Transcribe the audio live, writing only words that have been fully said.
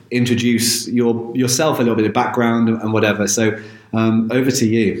introduce yourself a little bit of background and whatever. So over to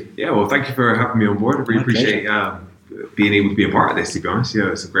you. Yeah, well, thank you for having me on board. I really appreciate being able to be a part of this, to be honest.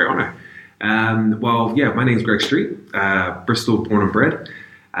 Yeah, it's a great honour. My name's Greg Street, Bristol born and bred.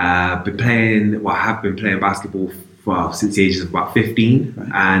 Have been playing basketball since the ages of about 15, right.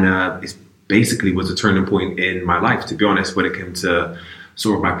 And it's basically was a turning point in my life, to be honest, when it came to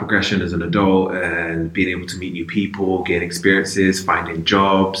sort of my progression as an adult and being able to meet new people, gain experiences, finding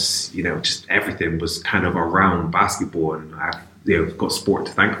jobs, just everything was kind of around basketball, and I've got sport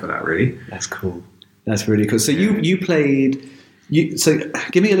to thank for that, really. That's cool. That's really cool. So you played. So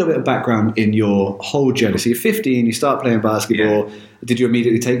give me a little bit of background in your whole journey. So you're 15, you start playing basketball. Yeah. Did you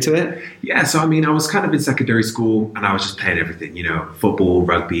immediately take to it? Yeah, so I was kind of in secondary school and I was just playing everything, football,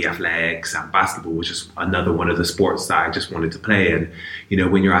 rugby, athletics, and basketball was just another one of the sports that I just wanted to play. And,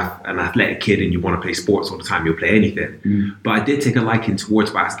 when you're an athletic kid and you want to play sports all the time, you'll play anything. Mm. But I did take a liking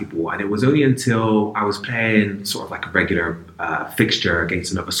towards basketball, and it was only until I was playing sort of like a regular fixture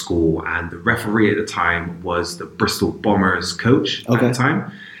against another school, and the referee at the time was the Bristol Bombers coach at the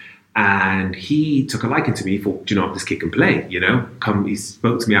time. And he took a liking to me. He thought, this kid can play, He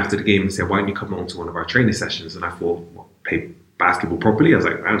spoke to me after the game and said, why don't you come on to one of our training sessions? And I thought, play basketball properly? I was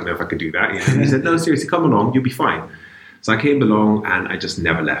like, I don't know if I can do that. And he said, no, seriously, come along, you'll be fine. So I came along and I just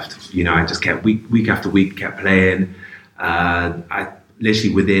never left. I just kept week after week, kept playing. I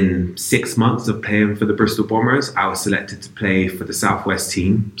literally within 6 months of playing for the Bristol Bombers, I was selected to play for the Southwest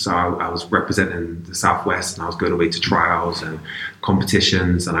team. So I was representing the Southwest, and I was going away to trials and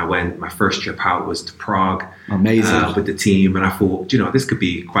competitions. And my first trip out was to Prague. Amazing. With the team. And I thought, this could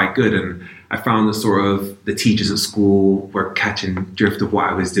be quite good. And I found that sort of the teachers at school were catching drift of what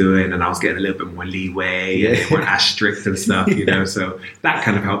I was doing, and I was getting a little bit more leeway and they weren't as strict and stuff, so that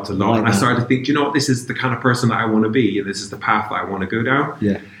kind of helped a lot. And I started to think, this is the kind of person that I want to be, and this is the path that I want to go down.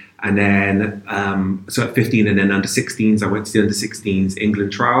 Yeah. And then, so at 15 and then under 16s, I went to the under 16s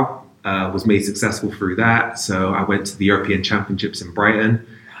England trial, was made successful through that. So I went to the European Championships in Brighton.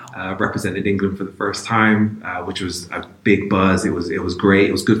 Represented England for the first time, which was a big buzz. It was great.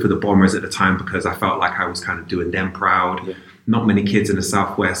 It was good for the Bombers at the time because I felt like I was kind of doing them proud. Yeah. Not many kids in the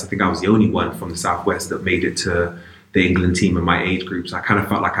Southwest. I think I was the only one from the Southwest that made it to the England team in my age group. So I kind of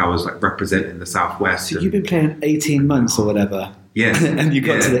felt like I was like representing the Southwest. So you've been playing 18 months or whatever. Yeah. And you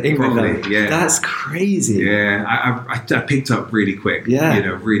got to the England level. Yeah. That's crazy. Yeah. I picked up really quick. Yeah.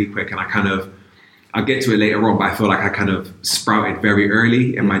 Really quick. And I'll get to it later on, but I feel like I kind of sprouted very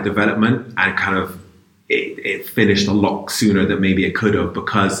early in my development, and kind of it finished a lot sooner than maybe it could have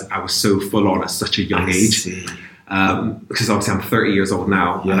because I was so full on at such a young age. Because obviously I'm 30 years old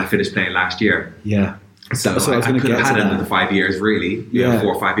now, and I finished playing last year. Yeah. So I could have had another 5 years, really, 4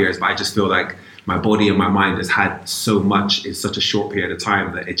 or 5 years, but I just feel like my body and my mind has had so much in such a short period of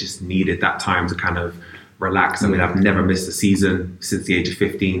time that it just needed that time to kind of relax. I've never missed a season since the age of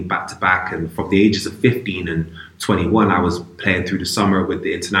 15, back to back. And from the ages of 15 and 21, I was playing through the summer with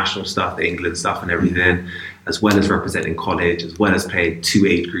the international stuff, the England stuff and everything, as well as representing college, as well as playing 2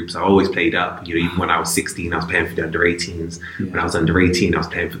 age groups. I always played up. Even when I was 16, I was playing for the under 18s. When I was under 18, I was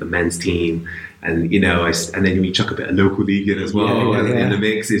playing for the men's team. And, and then you chuck a bit of local league in as well in the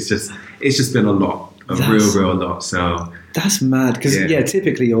mix. It's just been a lot, real lot. So that's mad. Because,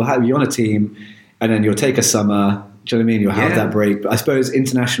 typically you're on a team, and then you'll take a summer, do you know what I mean? You'll have that break. But I suppose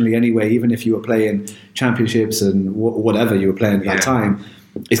internationally anyway, even if you were playing championships and whatever you were playing at that time,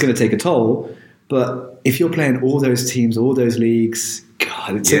 it's going to take a toll. But if you're playing all those teams, all those leagues,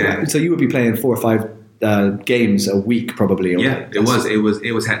 God, so you would be playing 4 or 5 games a week probably. It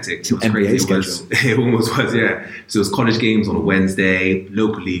was hectic. It was crazy. It almost was, yeah. So it was college games on a Wednesday,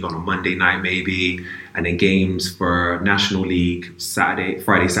 local league on a Monday night maybe, and then games for National League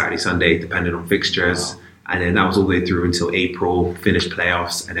Friday, Saturday, Sunday, depending on fixtures. Wow. And then that was all the way through until April, finished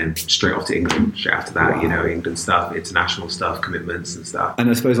playoffs, and then straight off to England straight after that. England stuff, international stuff, commitments and stuff. And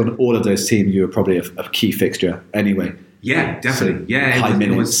I suppose on all of those teams, you were probably a key fixture anyway. Yeah, definitely.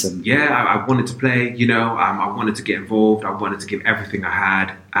 I wanted to play, I wanted to get involved. I wanted to give everything I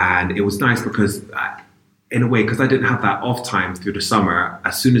had. And it was nice because in a way, because I didn't have that off time through the summer,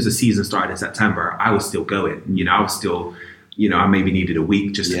 as soon as the season started in September, I was still going. I was still, I maybe needed a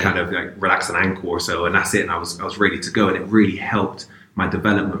week just to kind of like relax an ankle or so, and that's it. And I was ready to go, and it really helped my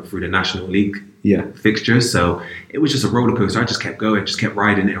development through the National League fixtures. So it was just a roller coaster. I just kept going, just kept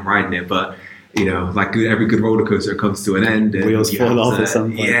riding it. But like every good roller coaster comes to an end. And wheels fall off at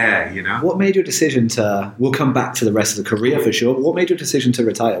some point. Yeah, What made your decision to? We'll come back to the rest of the career for sure. What made your decision to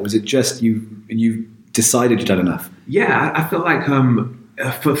retire? Was it just you decided you'd done enough? Yeah, I felt like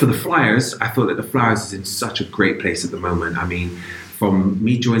for the Flyers, I thought that the Flyers is in such a great place at the moment. I mean, from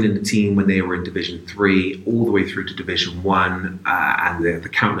me joining the team when they were in Division 3 all the way through to Division 1 and the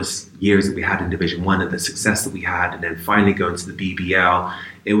countless years that we had in Division 1 and the success that we had, and then finally going to the BBL,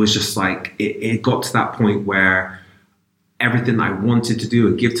 it was just like it got to that point where everything I wanted to do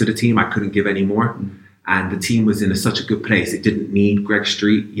and give to the team, I couldn't give anymore. And the team was in such a good place. It didn't need Greg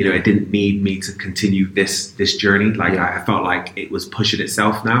Street. It didn't need me to continue this journey. I felt like it was pushing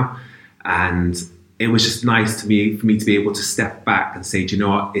itself now. And it was just nice for me to be able to step back and say, do you know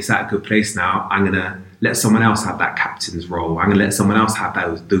what, it's at a good place now. I'm going to let someone else have that captain's role. I'm going to let someone else have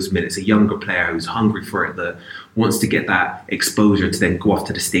those minutes, a younger player who's hungry for it, that wants to get that exposure to then go off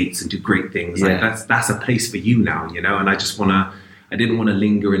to the States and do great things. Yeah. That's a place for you now, and I didn't want to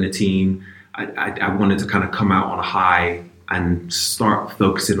linger in the team. I wanted to kind of come out on a high and start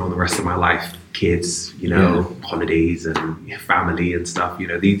focusing on the rest of my life, kids, holidays and family and stuff.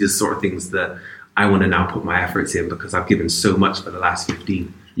 These are sort of things that I want to now put my efforts in because I've given so much for the last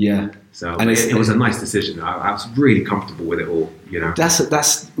 15. Yeah. So and it was a nice decision. I was really comfortable with it all,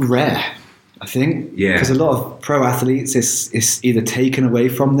 That's rare, I think. Yeah. Because a lot of pro athletes, it's either taken away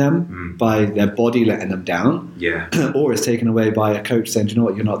from them by their body letting them down. Yeah. Or it's taken away by a coach saying, do you know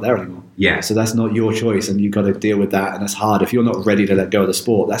what, you're not there anymore. Yeah. So that's not your choice and you've got to deal with that, and that's hard. If you're not ready to let go of the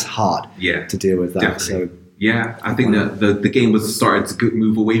sport, that's hard to deal with that. Definitely. So yeah, I think that the game was starting to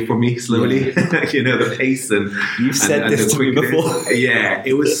move away from me slowly. Yeah. The pace and you've said and this to me before. Yeah,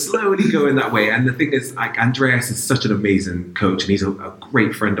 it was slowly going that way. And the thing is, like, Andreas is such an amazing coach, and he's a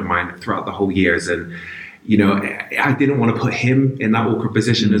great friend of mine throughout the whole years. And I didn't want to put him in that awkward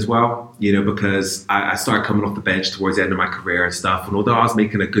position as well, because I started coming off the bench towards the end of my career and stuff. And although I was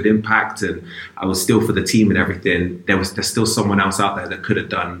making a good impact and I was still for the team and everything, there's still someone else out there that could have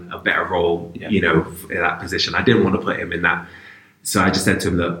done a better role, in that position. I didn't want to put him in that. So I just said to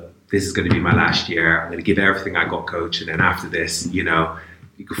him that this is going to be my last year. I'm going to give everything I got, coach. And then after this, you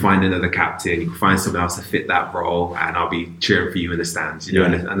can find another captain, you can find someone else to fit that role, and I'll be cheering for you in the stands,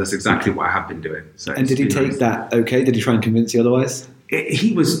 and that's exactly what I have been doing. So and did he take that okay? Did he try and convince you otherwise?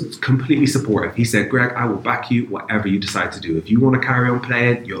 He was completely supportive. He said, Greg, I will back you whatever you decide to do. If you want to carry on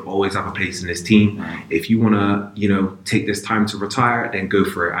playing, you'll always have a place in this team. Right. If you want to, take this time to retire, then go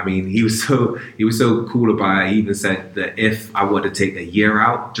for it. I mean, he was so cool about it. He even said that if I were to take a year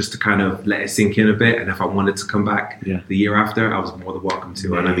out just to kind of let it sink in a bit, and if I wanted to come back the year after, I was more than welcome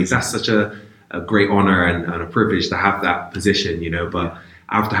to. And I mean, that's such a great honor and a privilege to have that position, but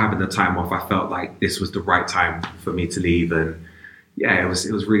after having the time off, I felt like this was the right time for me to leave. And yeah, it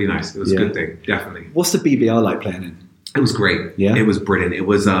was really nice. It was a good thing, definitely. What's the BBL like playing in? It was great. Yeah. It was brilliant. It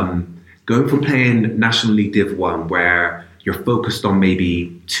was going from playing National League Div 1, where you're focused on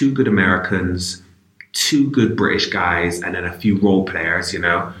maybe 2 good Americans, 2 good British guys, and then a few role players,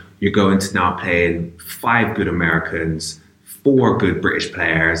 You're going to now playing 5 good Americans, 4 good British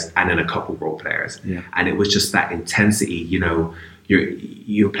players, and then a couple role players. Yeah. And it was just that intensity,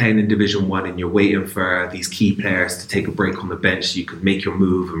 You're playing in Division 1 and you're waiting for these key players to take a break on the bench so you could make your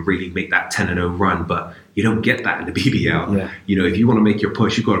move and really make that 10-0 run. But you don't get that in the BBL. Yeah. If you want to make your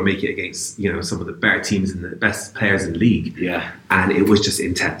push, you've got to make it against, some of the better teams and the best players in the league. Yeah. And it was just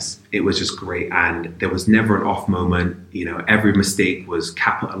intense. It was just great. And there was never an off moment. Every mistake was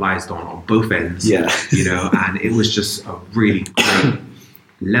capitalized on both ends. Yeah. And it was just a really great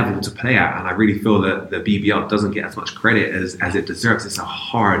level to play at, and I really feel that the BBL doesn't get as much credit as it deserves. It's a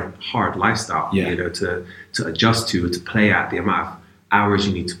hard lifestyle, to adjust to play at. The amount of hours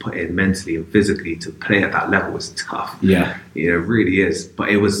you need to put in mentally and physically to play at that level is tough. Yeah, it really is. But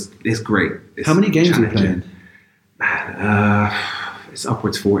it's great. It's how many games are you playing? Man, it's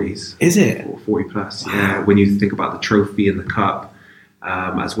upwards 40s. Is it? 40 plus? Wow. Yeah. When you think about the trophy and the cup,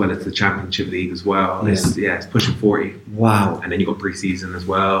 as well as the Championship League as well. It's pushing 40. Wow. And then you've got pre-season as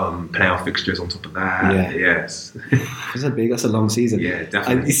well and playoff fixtures on top of that. Yeah. Yes. That's a long season. Yeah,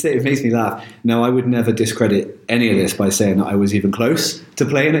 definitely. It makes me laugh. No, I would never discredit any of this by saying that I was even close to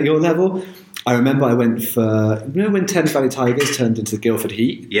playing at your level. I remember I went for, when Thames Valley Tigers turned into the Guildford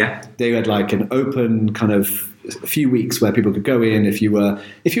Heat? Yeah. They had like an open kind of a few weeks where people could go in. If you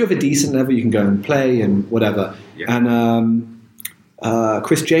have a decent level, you can go and play and whatever. Yeah. And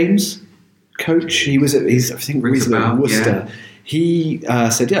Chris James, coach, he's I think recently in Worcester. Yeah. He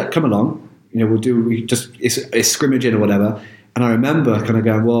said, "Yeah, come along. It's scrimmaging or whatever." And I remember kind of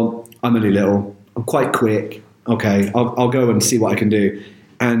going, "Well, I'm only little. I'm quite quick. Okay, I'll go and see what I can do."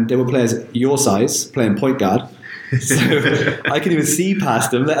 And there were players your size playing point guard, so I couldn't even see past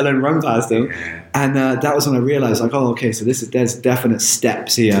them, let alone run past them. Yeah. And that was when I realised, like, oh, okay, so there's definite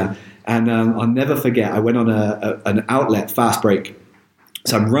steps here. And I'll never forget. I went on an outlet fast break.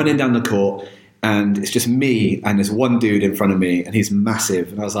 So I'm running down the court, and it's just me and this one dude in front of me, and he's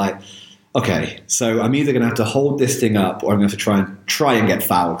massive. And I was like, okay, so I'm either going to have to hold this thing up, or I'm going to have to try and get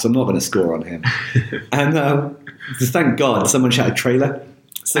fouled, because I'm not going to score on him. And just thank God someone shouted trailer.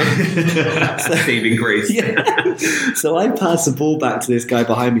 So saving grace. Yeah. So I pass the ball back to this guy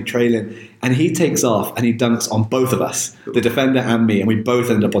behind me trailing, and he takes off and he dunks on both of us, the defender and me, and we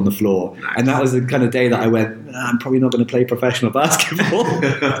both end up on the floor. Nice. And that was the kind of day that I went, I'm probably not going to play professional basketball.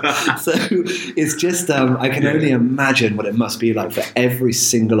 So it's just, I can only imagine what it must be like for every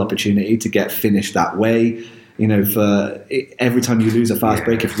single opportunity to get finished that way. You know, for every time you lose a fast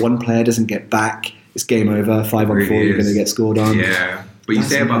break, if one player doesn't get back, it's game over. 5 on 4, you're going to get scored on. Yeah. But you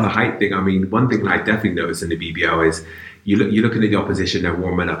say about the height thing, I mean, one thing I definitely noticed in the BBL is you're looking at the opposition, they're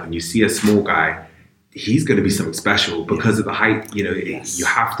warming up, and you see a small guy, he's going to be something special because of the height. You know, you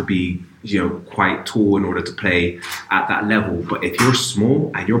have to be, quite tall in order to play at that level. But if you're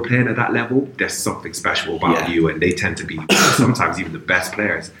small and you're playing at that level, there's something special about you, and they tend to be sometimes even the best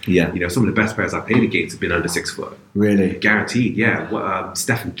players. Yeah. You know, some of the best players I've played against have been under 6 foot. Really? Guaranteed, yeah.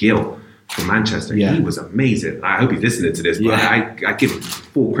 Stephen Gill from Manchester, he was amazing. I hope he's listening to this, but I give him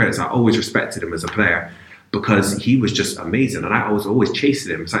full credit. I always respected him as a player because he was just amazing, and I was always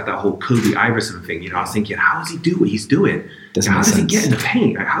chasing him. It's like that whole Kobe Iverson thing. You know, I was thinking, how does he do what he's doing? How does he get in the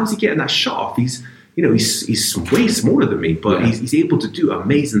paint? Like, how is he getting that shot off? He's way smaller than me, but he's able to do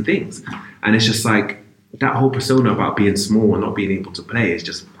amazing things. And it's just like that whole persona about being small and not being able to play is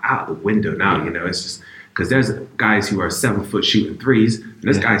just out the window now. You know, it's just. Because there's guys who are 7 foot shooting threes, and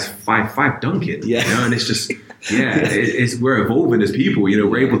there's guys 5'5" dunking. You know, and it's just we're evolving as people. You know,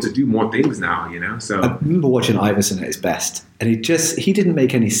 we're able to do more things now. You know, so I remember watching Iverson at his best, and he didn't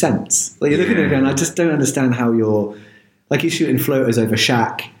make any sense. Like, you're looking at him going, I just don't understand how he's shooting floaters over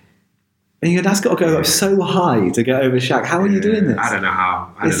Shaq. And you go, that's got to go up so high to get over Shaq. How are you doing this? I don't know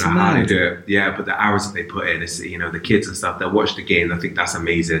how. I don't know how they do it. Yeah, but the hours that they put in, it's, the kids and stuff, they'll watch the game. I think that's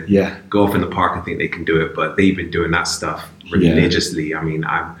amazing. Yeah. Go off in the park and think they can do it, but they've been doing that stuff religiously. I mean,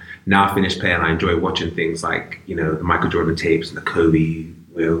 I've now finished playing. I enjoy watching things like, the Michael Jordan tapes and the Kobe,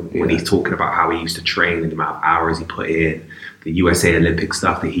 when he's talking about how he used to train and the amount of hours he put in, the USA Olympic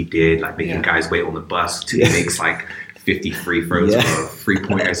stuff that he did, like making guys wait on the bus till he makes like 50 free throws or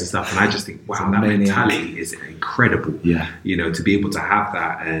 3-pointers and stuff, and I just think, wow, that mentality is incredible. To be able to have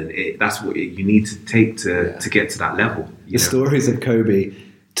that, and that's what you need to take to get to that level. The stories of Kobe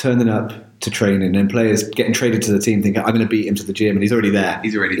turning up to training and players getting traded to the team thinking, I'm going to beat him to the gym, and he's already there.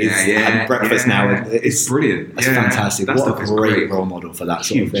 He's having breakfast now. And it's brilliant. It's fantastic. What a great role model for that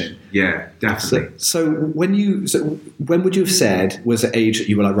sort of thing. Yeah, definitely. So when would you have said was the age that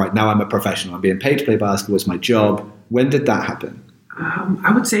you were like, right, now I'm a professional, I'm being paid to play basketball, it's my job? When did that happen?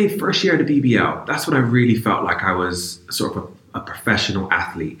 I would say first year of the BBL. That's when I really felt like I was sort of a professional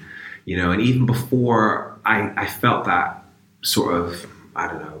athlete, and even before I felt that sort of, I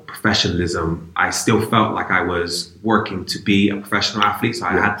don't know, professionalism, I still felt like I was working to be a professional athlete. So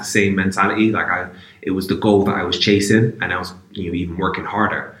I had the same mentality. It was the goal that I was chasing, and I was even working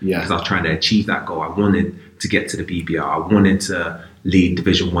harder because I was trying to achieve that goal. I wanted to get to the BBL. I wanted to lead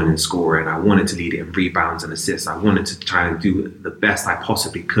Division 1 in scoring. I wanted to lead it in rebounds and assists. I wanted to try and do the best I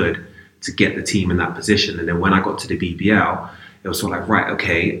possibly could to get the team in that position. And then when I got to the BBL, it was sort of like, right,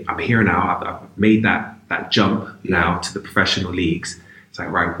 okay, I'm here now. I've made that jump now to the professional leagues. It's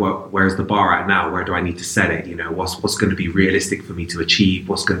like, right, where's the bar at now? Where do I need to set it? What's going to be realistic for me to achieve?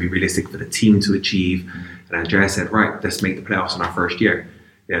 What's going to be realistic for the team to achieve? And Andrea said, right, let's make the playoffs in our first year.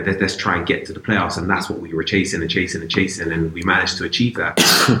 Let's try and get to the playoffs. And that's what we were chasing, and we managed to achieve that.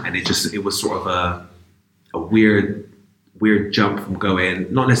 And it was sort of a weird jump from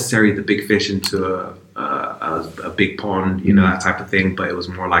going, not necessarily the big fish into a big pond, that type of thing, but it was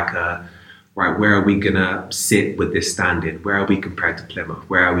more like right, where are we going to sit with this standing? Where are we compared to Plymouth?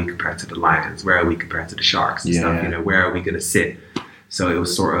 Where are we compared to the Lions? Where are we compared to the Sharks and stuff? Where are we going to sit? So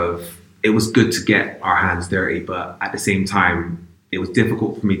it was good to get our hands dirty, but at the same time, it was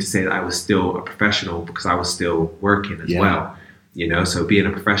difficult for me to say that I was still a professional because I was still working as well. So being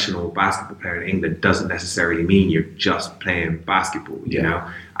a professional basketball player in England doesn't necessarily mean you're just playing basketball.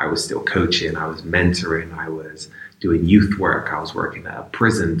 I was still coaching, I was mentoring, I was doing youth work, I was working at a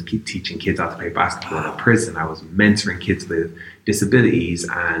prison, teaching kids how to play basketball in a prison. I was mentoring kids with disabilities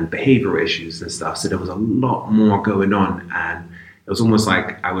and behavioral issues and stuff. So there was a lot more going on, and it was almost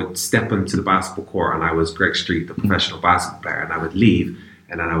like I would step into the basketball court and I was Greg Street, the professional basketball player, and I would leave,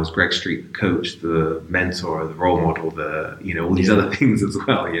 and then I was Greg Street, the coach, the mentor, the role model, all these other things as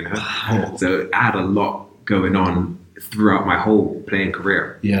well, So I had a lot going on throughout my whole playing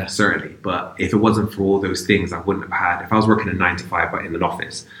career. Yeah. Certainly. But if it wasn't for all those things, I wouldn't have had, if I was working a 9 to 5 but in an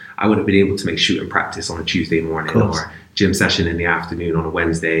office, I would have been able to make shooting practice on a Tuesday morning or gym session in the afternoon on a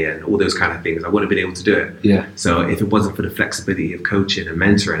Wednesday and all those kind of things. I wouldn't have been able to do it. Yeah. So if it wasn't for the flexibility of coaching and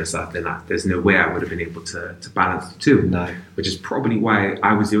mentoring and stuff, then there's no way I would have been able to balance the two. No. Which is probably why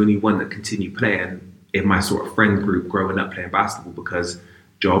I was the only one that continued playing in my sort of friend group growing up playing basketball, because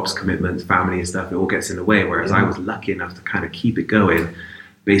jobs, commitments, family and stuff, it all gets in the way. Whereas I was lucky enough to kind of keep it going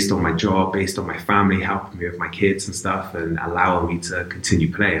based on my job, based on my family, helping me with my kids and stuff and allowing me to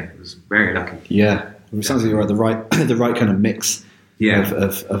continue playing. It was very lucky. Yeah. It sounds like you're at the right kind of mix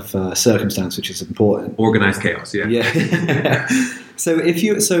of circumstance, which is important. Organized chaos, Yeah.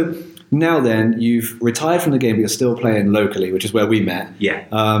 So now then you've retired from the game, but you're still playing locally, which is where we met. Yeah.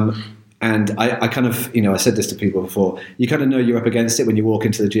 And I kind of, I said this to people before, you kind of know you're up against it when you walk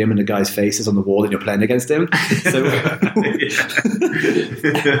into the gym and the guy's face is on the wall and you're playing against him. So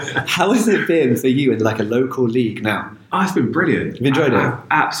how has it been for you in like a local league now? Oh, it's been brilliant. You've enjoyed it? I've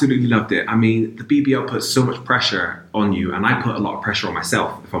absolutely loved it. I mean, the BBL puts so much pressure on you, and I put a lot of pressure on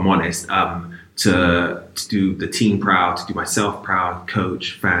myself, if I'm honest, to do the team proud, to do myself proud,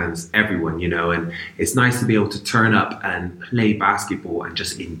 coach, fans, everyone, and it's nice to be able to turn up and play basketball and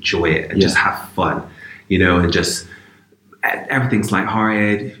just enjoy it and just have fun, and just everything's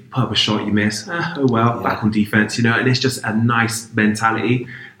lighthearted. Put up a shot, you miss, back on defense, and it's just a nice mentality.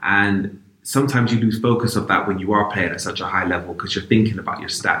 And sometimes you lose focus of that when you are playing at such a high level, because you're thinking about your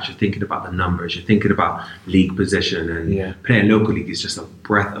stats, you're thinking about the numbers, you're thinking about league position, and playing local league is just a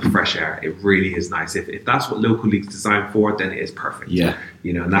breath of fresh air. It really is nice. If that's what local league's designed for, then it is perfect. Yeah.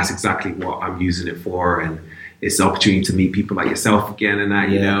 And that's exactly what I'm using it for. And it's the opportunity to meet people like yourself again and that,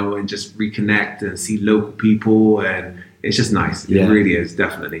 and just reconnect and see local people, and it's just nice. It really is,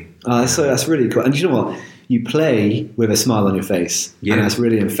 definitely. So that's really cool. And you know what? You play with a smile on your face, and that's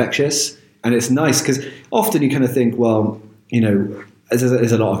really infectious. And it's nice because often you kind of think, well,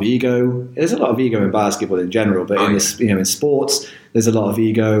 there's a lot of ego. There's a lot of ego in basketball in general, but in sports, there's a lot of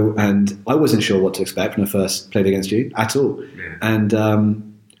ego. And I wasn't sure what to expect when I first played against you at all. Yeah. And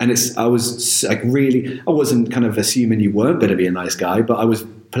I was like I wasn't kind of assuming you weren't going to be a nice guy, but I was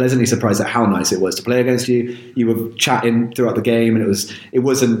pleasantly surprised at how nice it was to play against you. You were chatting throughout the game, and it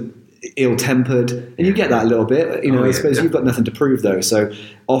wasn't ill-tempered, and you get that a little bit. I suppose you've got nothing to prove though, so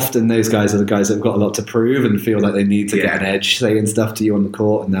often those guys are the guys that have got a lot to prove and feel like they need to get an edge, saying stuff to you on the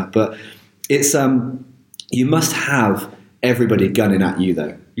court and that. But it's you must have everybody gunning at you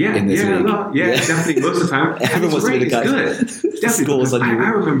though. In this league. Definitely. Most of the time, everyone wants to be the guy that scores on you. I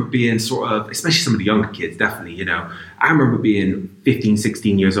remember being sort of, especially some of the younger kids, definitely. I remember being 15,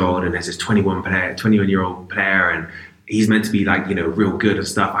 16 years old, and there's this 21-year-old player, and he's meant to be like, real good and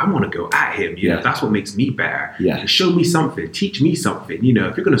stuff. I want to go at him. That's what makes me better. Yeah. Show me something. Teach me something.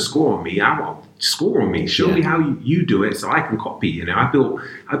 If you're going to score on me, I want to score on me. Show me how you do it so I can copy. I built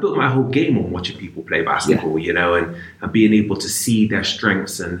my whole game on watching people play basketball, and being able to see their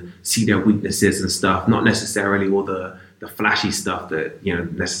strengths and see their weaknesses and stuff. Not necessarily all the flashy stuff that,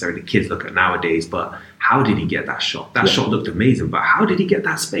 necessarily kids look at nowadays, but how did he get that shot? That shot looked amazing, but how did he get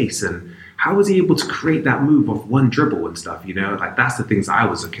that space? And how was he able to create that move off one dribble and stuff? Like that's the things I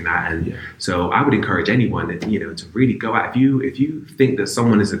was looking at, and so I would encourage anyone that to really go at. If you think that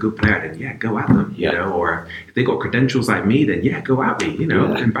someone is a good player, then go at them. Or if they got credentials like me, then go at me.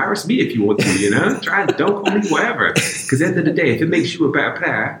 Embarrass me if you want to. Try and dunk on me, whatever. Because at the end of the day, if it makes you a better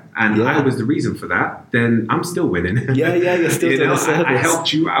player, and I was the reason for that, then I'm still winning. You're still doing a service. I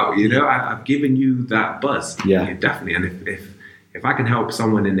helped you out. I've given you that buzz. Definitely. And if I can help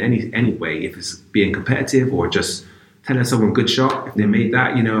someone in any way, if it's being competitive or just telling someone good shot, if they made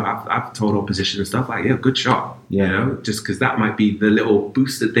that, I've told opposition and stuff like, good shot, just because that might be the little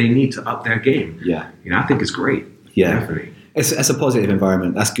boost that they need to up their game. I think it's great. Definitely. It's a positive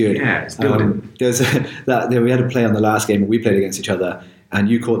environment. That's good. Yeah, it's building. We had a play on the last game, and we played against each other, and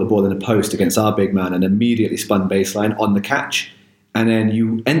you caught the ball in a post against our big man and immediately spun baseline on the catch, and then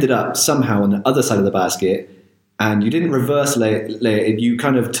you ended up somehow on the other side of the basket. And you didn't reverse lay it. You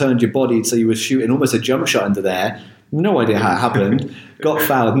kind of turned your body so you were shooting almost a jump shot into there. No idea how it happened. Got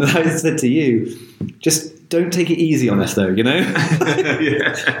fouled. And I said to you, just don't take it easy on us though, So kind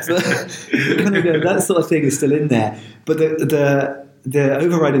of go, that sort of thing is still in there. But the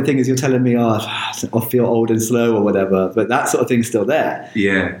overriding thing is you're telling me, I feel old and slow or whatever. But that sort of thing's still there.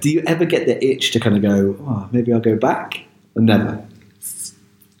 Yeah. Do you ever get the itch to kind of go, maybe I'll go back? Or never?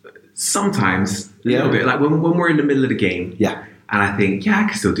 Sometimes a little bit, like when we're in the middle of the game, and I think, I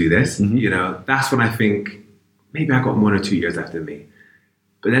can still do this. That's when I think maybe I got 1 or 2 years left in me.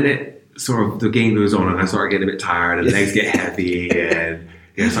 But then sort of the game goes on and I start getting a bit tired and legs get heavy and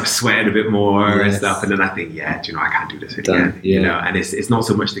start sweating a bit more and stuff. And then I think, I can't do this again. And it's not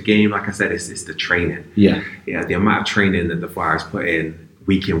so much the game, like I said, it's the training. The amount of training that the Flyers put in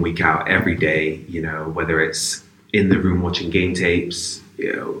week week out, every day, whether it's in the room watching game tapes,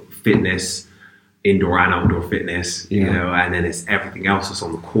 fitness, indoor and outdoor fitness, and then it's everything else that's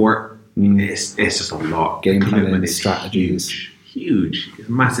on the court. It's just a lot. Game planning, strategies. Huge. It's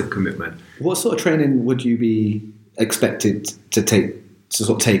a massive commitment. What sort of training would you be expected to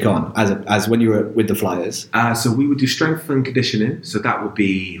take on as when you were with the Flyers? So we would do strength and conditioning. So that would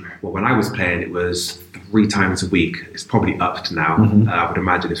be, when I was playing, it was 3 times a week. It's probably up to now. I would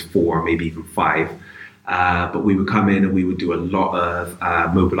imagine it's 4, maybe even 5. But we would come in and we would do a lot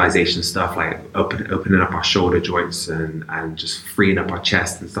of mobilization stuff, like opening up our shoulder joints and just freeing up our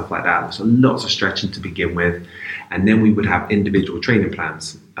chest and stuff like that. So lots of stretching to begin with. And then we would have individual training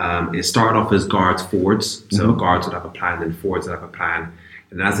plans. It started off as guards, forwards. So guards would have a plan and forwards would have a plan.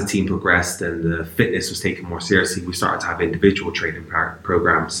 And as the team progressed and the fitness was taken more seriously, we started to have individual training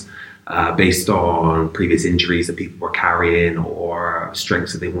programs based on previous injuries that people were carrying or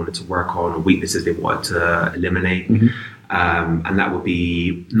strengths that they wanted to work on or weaknesses they wanted to eliminate. And that would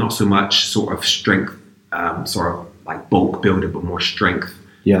be not so much sort of strength, sort of like bulk building, but more strength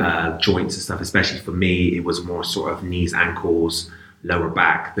joints and stuff. Especially for me, it was more sort of knees, ankles, lower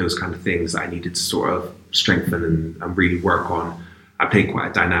back, those kind of things that I needed to sort of strengthen and really work on. I played quite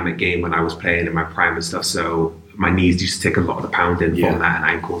a dynamic game when I was playing in my prime and stuff, so my knees used to take a lot of the pounding from that, and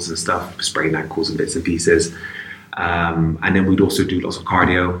ankles and stuff, sprained ankles and bits and pieces. And then we'd also do lots of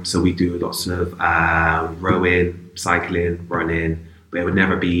cardio, so we do lots of rowing, cycling, running, but it would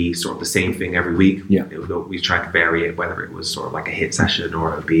never be sort of the same thing every week. We tried to vary it, whether it was sort of like a HIIT session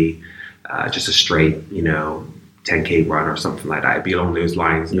or it would be just a straight, 10K run or something like that. It'd be along those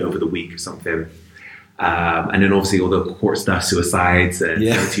lines over the week or something. And then obviously all the court stuff, suicides and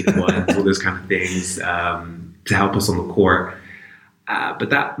 17-1s, all those kind of things to help us on the court. But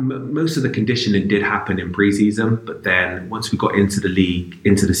that most of the conditioning did happen in preseason. But then once we got into the league,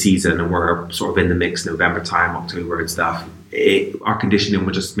 into the season, and we're sort of in the mix November time, October and stuff, our conditioning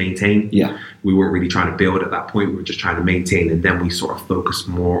was just maintained. We weren't really trying to build at that point. We were just trying to maintain. And then we sort of focused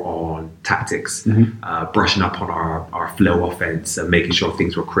more on tactics, brushing up on our flow offense and making sure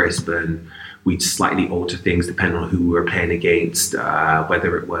things were crisp, and we'd slightly alter things depending on who we were playing against,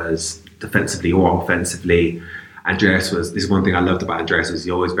 whether it was defensively or offensively. Andreas this is one thing I loved about Andreas, was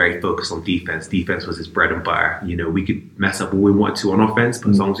he always very focused on defense. Defense was his bread and butter. We could mess up all we want to on offense,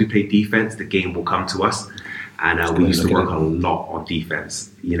 but as long as we play defense, the game will come to us. And we used to work a lot on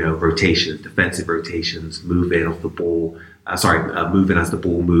defense, rotations, defensive rotations, moving off the ball, moving as the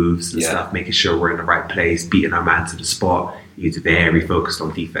ball moves and stuff, making sure we're in the right place, beating our man to the spot. He was very focused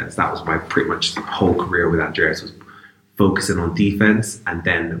on defense. That was my pretty much whole career with Andreas, was focusing on defense and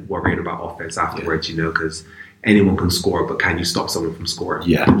then worrying about offense afterwards, because anyone can score, but can you stop someone from scoring?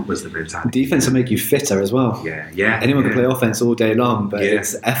 Was the mentality. Defense will make you fitter as well. Anyone can play offense all day long, but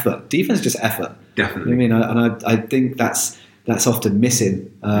it's effort. Defense is just effort. Definitely. You know what I mean? And I think that's often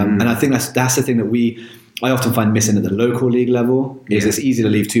missing. And I think that's the thing that I often find missing at the local league level. Is it's easy to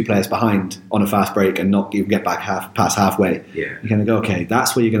leave 2 players behind on a fast break and not even get back past halfway. You're going to go, okay,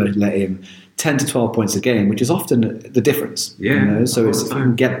 that's where you're going to let in 10 to 12 points a game, which is often the difference. So if you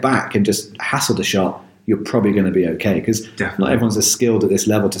can get back and just hassle the shot, you're probably going to be okay, because not everyone's as skilled at this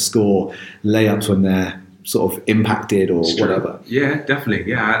level to score layups when they're sort of impacted or whatever.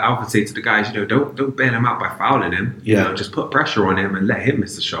 Definitely. I often say to the guys, don't bail him out by fouling him. Just put pressure on him and let him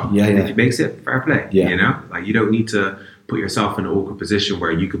miss the shot. And if he makes it, fair play. Like, you don't need to put yourself in an awkward position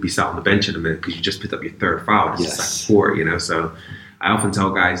where you could be sat on the bench in a minute because you just picked up your 3rd foul. It's just like 4, So I often tell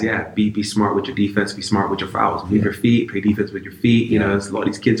guys, be smart with your defense, be smart with your fouls. Move your feet, play defense with your feet. There's a lot of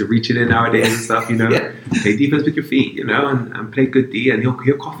these kids are reaching in nowadays and stuff, Play defense with your feet, and play good D, and he'll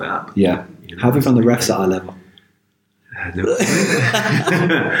cough it up. How have you found the refs at our level?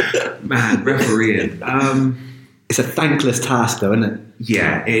 Man, refereeing. It's a thankless task, though, isn't it?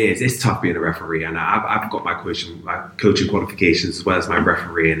 Yeah, it is. It's tough being a referee, and I've got my coaching qualifications as well as my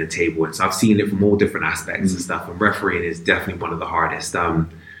refereeing and table, and so I've seen it from all different aspects and stuff. And refereeing is definitely one of the hardest. I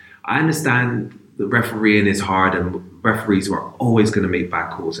understand that refereeing is hard, and referees are always going to make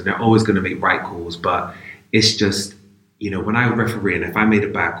bad calls, and they're always going to make right calls. But it's just, when I referee, and if I made a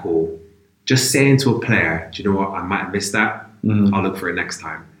bad call, just saying to a player, do you know what, I might have missed that. I'll look for it next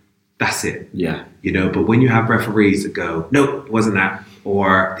time. That's it. But when you have referees that go, nope, it wasn't that,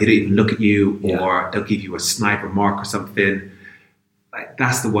 or they don't even look at you, or they'll give you a snide remark or something, like,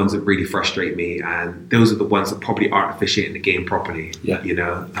 that's the ones that really frustrate me, and those are the ones that probably aren't officiating the game properly. Yeah. You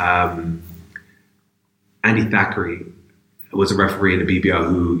know, Andy Thackeray was a referee in the BBL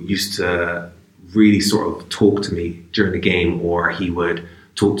who used to really sort of talk to me during the game, or he would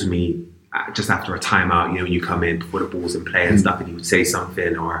talk to me just after a timeout, you know, when you come in before the ball's in play and stuff, and he would say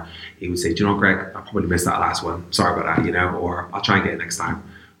something, or he would say, do you know what, Greg, I probably missed that last one. Sorry about that, you know, or I'll try and get it next time,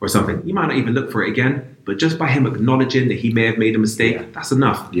 or something. You might not even look for it again, but just by him acknowledging that he may have made a mistake, that's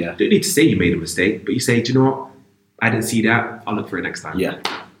enough. Yeah. You don't need to say you made a mistake, but you say, do you know what, I didn't see that, I'll look for it next time. Yeah.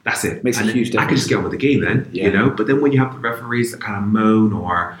 That's it. Makes a huge difference. I can just get on with the game then, you know, but then when you have the referees that kind of moan,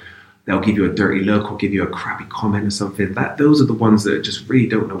 or they'll give you a dirty look or give you a crappy comment or something, those are the ones that just really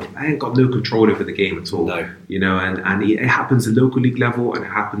don't know. I ain't got no control over the game at all. No. You know, and it happens at local league level, and it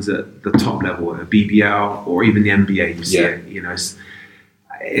happens at the top level, at BBL or even the NBA. You see it. You know,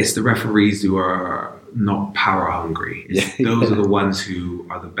 it's the referees who are not power hungry. Those are the ones who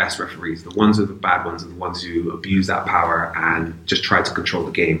are the best referees. The ones who are the bad ones are the ones who abuse that power and just try to control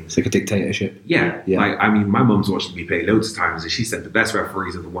the game. It's like a dictatorship. Yeah. Like, I mean, my mum's watched me play loads of times, and she said the best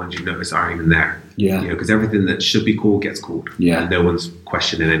referees are the ones you notice aren't even there. Yeah. You know, because everything that should be called gets called. Yeah. And no one's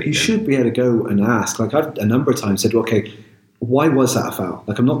questioning anything. You should be able to go and ask. Like, I've a number of times said, okay, why was that a foul?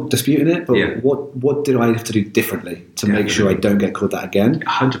 Like, I'm not disputing it, but what did I have to do differently to make sure I don't get called that again?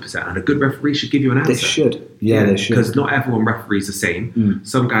 100%. And a good referee should give you an answer. They should. Yeah, they should. Because not everyone referees the same.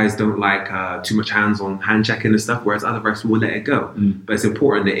 Some guys don't like too much hands-on hand checking and stuff, whereas other refs will let it go. But it's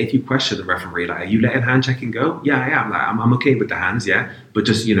important that if you question the referee, like, are you letting hand checking go? Yeah, I am. Like, I'm okay with the hands, but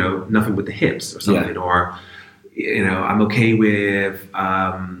just, you know, nothing with the hips or something. Or, you know, I'm okay with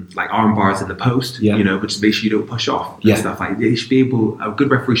like arm bars in the post, you know, but just make sure you don't push off and stuff like that. You should be able, a good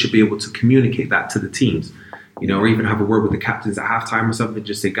referee should be able to communicate that to the teams, you know, or even have a word with the captains at halftime or something.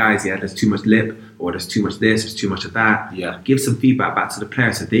 Just say, guys, there's too much lip, or there's too much this, there's too much of that. Give some feedback back to the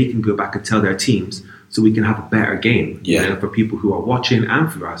players so they can go back and tell their teams, so we can have a better game, you know, for people who are watching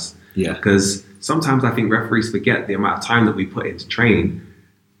and for us. Because sometimes I think referees forget the amount of time that we put into training.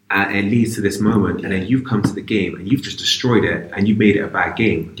 And it leads to this moment, and then you've come to the game and you've just destroyed it, and you've made it a bad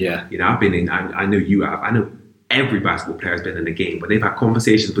game. You know, I've been in. I know you have. I know every basketball player has been in a game where they've had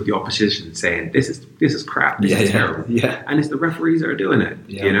conversations with the opposition saying, "This is crap. This is terrible." And it's the referees that are doing it.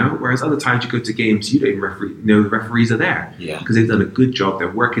 You know, whereas other times you go to games, you don't even know the referees are there because they've done a good job.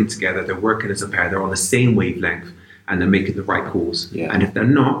 They're working together. They're working as a pair. They're on the same wavelength, and they're making the right calls. And if they're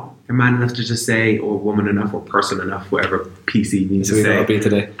not, they're man enough to just say, or woman enough, or person enough, whatever PC needs to say. Be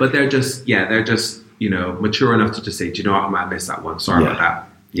today. But they're just, you know, mature enough to just say, do you know what, I might miss that one. Sorry about that.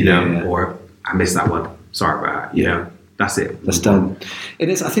 You know, or I missed that one. Sorry about that. You know, that's it. That's done. It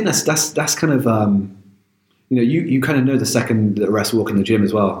is. I think that's kind of, you know, you kind of know the second that refs walk in the gym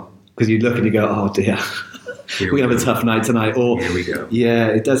as well, because you look and you go, oh dear. We have a tough night tonight, or here we go. Yeah,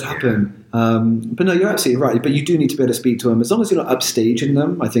 it does happen. But no, you're absolutely right. But you do need to be able to speak to them. As long as you're not upstaging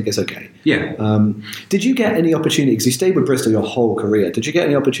them, I think it's okay. Did you get any opportunity? Because you stayed with Bristol your whole career. Did you get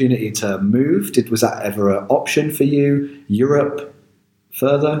any opportunity to move? Was that ever an option for you? Europe,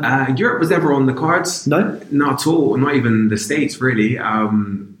 further? Europe was never on the cards. No, not at all. Not even the States, really. At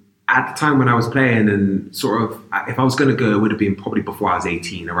the time when I was playing, and sort of, if I was going to go, it would have been probably before I was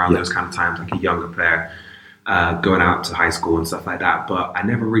 18, around those kind of times, like a younger player. Going out to high school and stuff like that, but I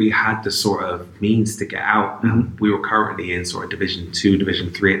never really had the sort of means to get out. We were currently in sort of Division 2, Division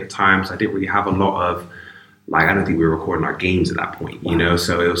 3 at the time, so I didn't really have a lot of, like, I don't think we were recording our games at that point, you know,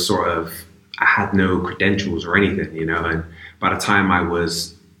 so it was sort of, I had no credentials or anything, you know, and by the time I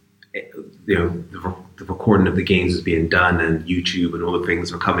was, you know, the recording of the games was being done, and YouTube and all the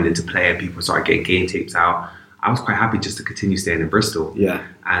things were coming into play, and people started getting game tapes out, I was quite happy just to continue staying in Bristol.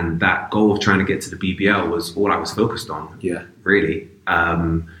 And that goal of trying to get to the BBL was all I was focused on, really.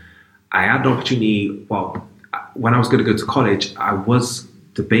 I had an opportunity, well, when I was going to go to college, I was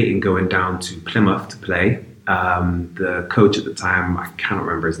debating going down to Plymouth to play. The coach at the time, I can't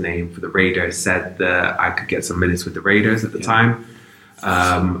remember his name, for the Raiders, said that I could get some minutes with the Raiders at the time.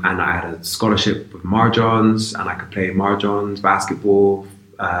 And I had a scholarship with Marjons, and I could play Marjons basketball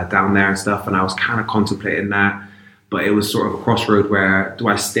down there and stuff, and I was kind of contemplating that, but it was sort of a crossroad where, do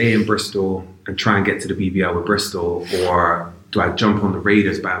I stay in Bristol and try and get to the BBL with Bristol, or do I jump on the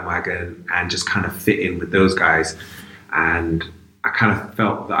Raiders bandwagon and just kind of fit in with those guys? And I kind of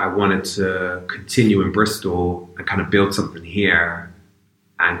felt that I wanted to continue in Bristol and kind of build something here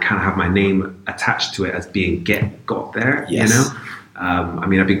and kind of have my name attached to it as being got there, you know? I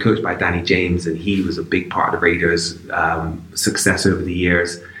mean, I've been coached by Danny James, and he was a big part of the Raiders' success over the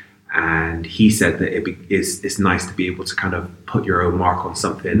years. And he said that it's nice to be able to kind of put your own mark on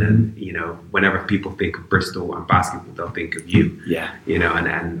something. And, you know, whenever people think of Bristol and basketball, they'll think of you. Yeah. You know,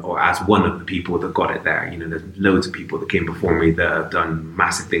 and or as one of the people that got it there. You know, there's loads of people that came before me that have done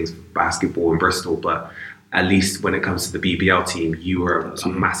massive things for basketball in Bristol, but at least when it comes to the BBL team, you were a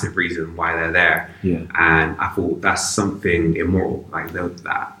massive reason why they're there. Yeah. And I thought that's something immortal. Like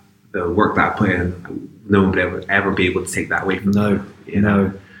the work that I put in, no one would ever be able to take that away from me.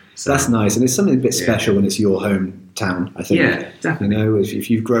 No. So that's nice, and it's something a bit special when it's your hometown. I think. Yeah, definitely. You know, if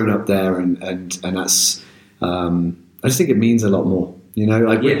you've grown up there, and that's, I just think it means a lot more. You know,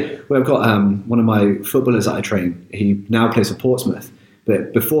 like I've got one of my footballers that I train. He now plays for Portsmouth,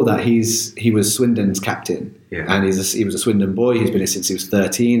 but before that, he was Swindon's captain, and he was a Swindon boy. He's been here since he was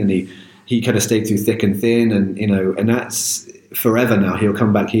 13, and he kind of stayed through thick and thin, and you know, and that's forever now. He'll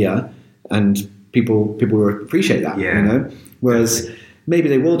come back here, and people will appreciate that. You know, whereas. Maybe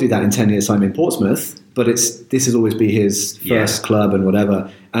they will do that in 10 years' time in Portsmouth, but this will always be his first club and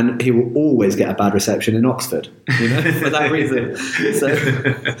whatever, and he will always get a bad reception in Oxford, you know, for that reason.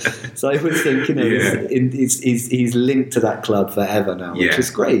 So I would think, you know, he's linked to that club forever now, which is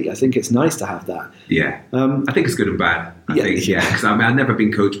great. I think it's nice to have that. Yeah, I think it's good and bad. I think, because I mean, I've never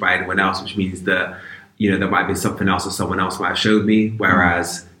been coached by anyone else, which means that, you know, there might be something else that someone else might have showed me,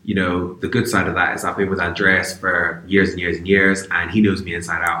 whereas. You know, the good side of that is I've been with Andreas for years and years and years, and he knows me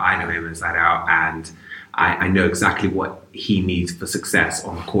inside out. I know him inside out, and I know exactly what he needs for success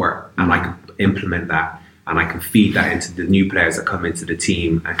on the court, and I can implement that, and I can feed that into the new players that come into the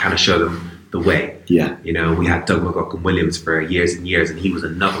team and kind of show them the way. Yeah. You know, we had Doug McLaughlin-Williams for years and years, and he was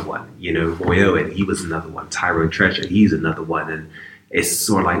another one. You know, Roy Owen, he was another one. Tyrone Treasure, he's another one, and it's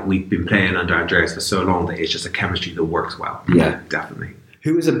sort of like we've been playing under Andreas for so long that it's just a chemistry that works well. Yeah, definitely.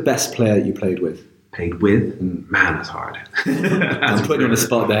 Who was the best player that you played with? Man, that's hard. I'm putting you on the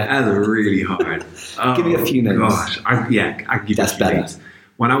spot there. That's really hard. Give me a few names. Gosh, I can give you that's a few better. names.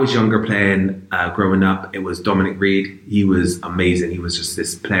 When I was younger playing, growing up, it was Dominic Reed. He was amazing. He was just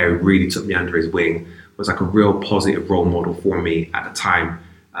this player who really took me under his wing. Was like a real positive role model for me at the time,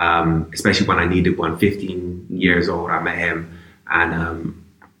 especially when I needed one. 15 years old, I met him, and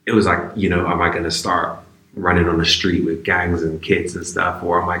it was like, you know, am I going to start running on the street with gangs and kids and stuff,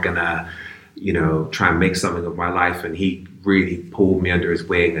 or am I gonna, you know, try and make something of my life? And he really pulled me under his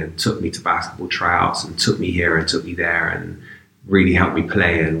wing and took me to basketball tryouts and took me here and took me there and really helped me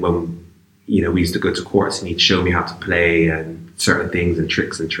play. And when, you know, we used to go to courts and he'd show me how to play and certain things and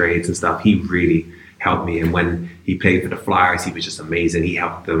tricks and trades and stuff, he really helped me. And when he played for the Flyers, he was just amazing. He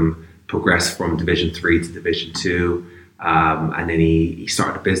helped them progress from Division 3 to Division 2. And then he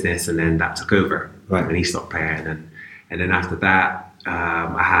started a business, and then that took over. Right. And he stopped playing. And then after that,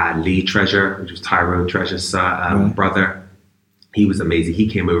 I had Lee Treasure, which was Tyrone Treasure's brother. He was amazing. He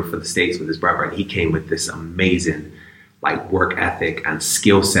came over for the States with his brother, and he came with this amazing like work ethic and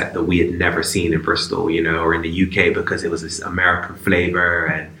skill set that we had never seen in Bristol, you know, or in the UK, because it was this American flavor.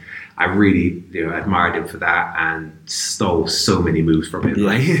 And I really, you know, admired him for that and stole so many moves from him.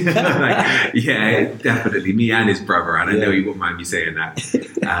 Yeah. Definitely. Me and his brother. And I know you won't mind me saying that.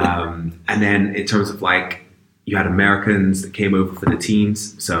 And then in terms of like, you had Americans that came over for the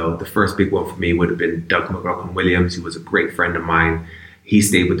teams. So the first big one for me would have been Doug McLaughlin-Williams, who was a great friend of mine. He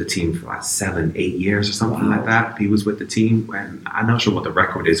stayed with the team for like 7-8 years or something like that. He was with the team. And I'm not sure what the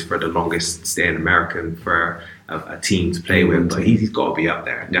record is for the longest staying American for a team to play with, but he's got to be up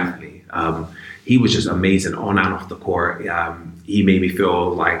there, definitely. He was just amazing on and off the court. He made me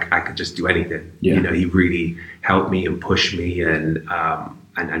feel like I could just do anything. Yeah. You know, he really helped me and pushed me and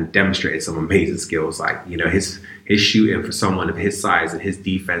demonstrated some amazing skills. Like, you know, his shooting for someone of his size and his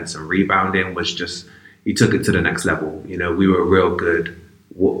defense and rebounding was just, he took it to the next level. You know, we were a real good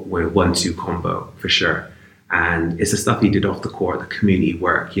 1-2 combo for sure. And it's the stuff he did off the court, the community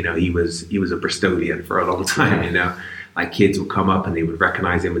work. You know, he was a Bristolian for a long time, you know. Like kids would come up and they would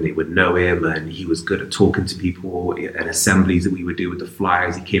recognize him and they would know him, and he was good at talking to people at assemblies that we would do with the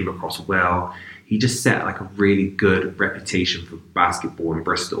Flyers. He came across well. He just set like a really good reputation for basketball in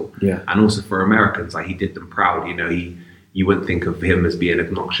Bristol. Yeah. And also for Americans, like he did them proud. You know, you wouldn't think of him as being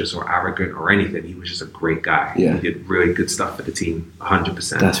obnoxious or arrogant or anything. He was just a great guy. Yeah. He did really good stuff for the team,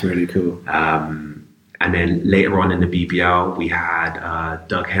 100%. That's really cool. And then later on in the BBL, we had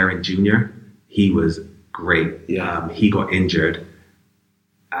Doug Herring Jr. He was great. Yeah. He got injured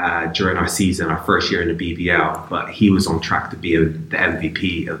during our season, our first year in the BBL, but he was on track to be the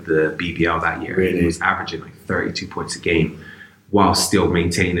MVP of the BBL that year. Really? He was averaging like 32 points a game while still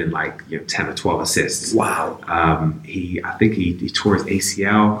maintaining like 10 or 12 assists. Wow. I think he tore his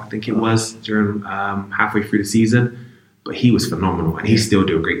ACL, I think it was, during halfway through the season. But he was phenomenal, and he's still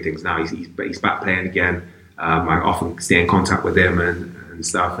doing great things now. He's back playing again. I often stay in contact with him and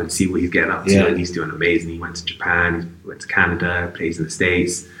stuff and see what he's getting up to, and he's doing amazing. He went to Japan, he went to Canada, plays in the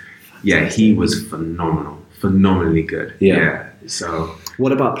States. Yeah, he was phenomenally good. Yeah. So,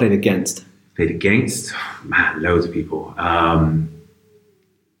 what about played against? Played against, man, loads of people.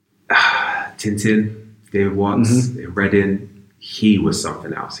 Tintin, David Watts, in Reading. He was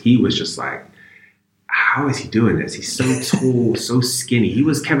something else. He was just like, how is he doing this? He's so tall, so skinny. He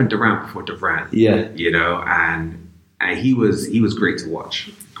was Kevin Durant before Durant. Yeah. You know, and he was great to watch,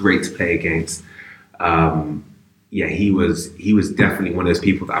 great to play against. He was definitely one of those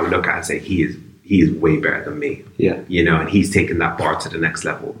people that I would look at and say he is way better than me. Yeah. You know, and he's taken that bar to the next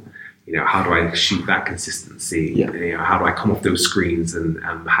level. You know, how do I shoot that consistency? Yeah. You know, how do I come off those screens and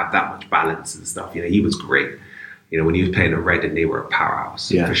have that much balance and stuff? You know, he was great. You know, when he was playing at Reading, they were a powerhouse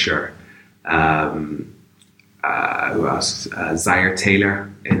for sure. Who else? Zaire Taylor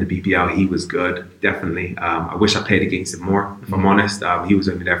in the BBL, he was good, definitely. I wish I played against him more, if I'm honest. He was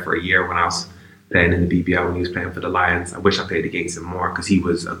only there for a year when I was playing in the BBL, when he was playing for the Lions. I wish I played against him more because he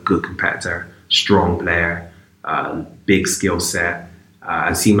was a good competitor, strong player, big skill set,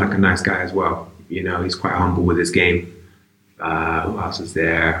 and seemed like a nice guy as well. You know, he's quite humble with his game. Who else was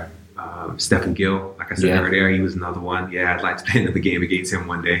there? Stephen Gill, like I said earlier, he was another one. Yeah, I'd like to play another game against him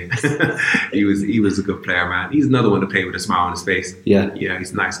one day. he was a good player, man. He's another one to play with a smile on his face. Yeah,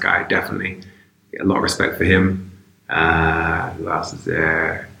 he's a nice guy, definitely. A lot of respect for him. Who else is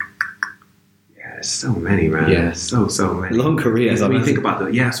there? Yeah, there's so many, man. Yeah, so many. Long career. When you think about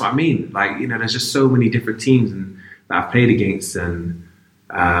that, that's what I mean. Like, you know, there's just so many different teams that I've played against, and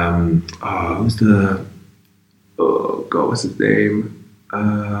what's his name?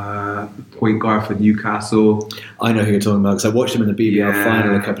 Point guard for Newcastle. I know who you're talking about because I watched him in the BBL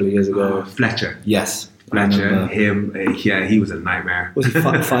final a couple of years ago. Fletcher. Yes. Fletcher, him. He was a nightmare. Was he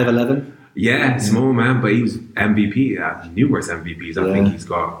 5'11"? Yeah, small man, but he was MVP. Numerous MVPs I think he's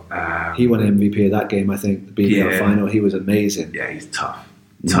got. He won MVP of that game, I think, the BBL final. He was amazing. Yeah, he's tough.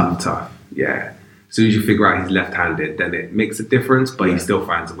 Tough. Yeah. As soon as you figure out he's left-handed, then it makes a difference, but he still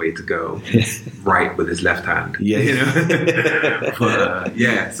finds a way to go right with his left hand. Yeah. You know? But,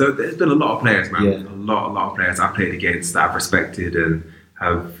 so there's been a lot of players, man. Yeah. A lot of players I've played against that I've respected and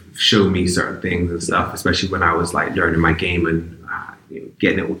have shown me certain things and stuff, especially when I was like learning my game and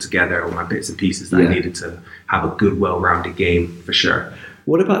getting it all together, all my bits and pieces that I needed to have a good, well-rounded game for sure.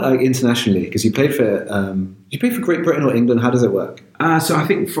 What about like internationally? Because you played for Great Britain or England? How does it work? So I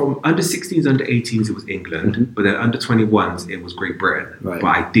think from under 16s, under 18s, it was England, but then under 21s, it was Great Britain. Right. But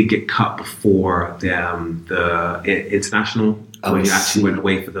I did get cut before the international when you actually went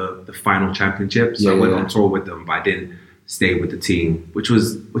away for the final championship. So I went on tour with them, but I didn't stay with the team, which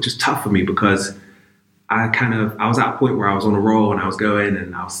was tough for me because I was at a point where I was on a roll and I was going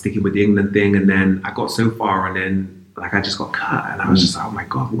and I was sticking with the England thing, and then I got so far and then like I just got cut and I was just like, oh my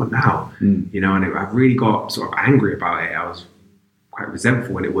God, what now? You know, and I really got sort of angry about it. I was quite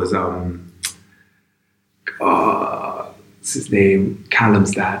resentful, and it was what's his name?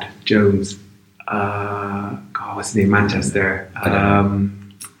 Callum's dad, Jones. What's his name? Manchester. I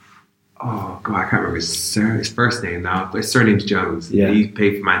can't remember his first name now, but his surname's Jones. Yeah. He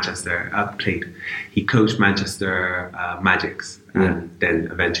played for Manchester. He coached Manchester Magics and then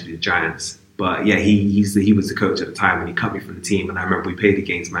eventually the Giants. But yeah, he was the coach at the time, and he cut me from the team. And I remember we played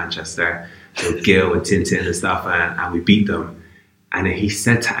against Manchester, so Gil and Tintin and stuff, and we beat them. And then he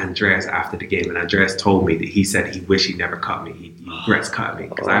said to Andreas after the game, and Andreas told me that he said he wished he never cut me. He regrets cutting me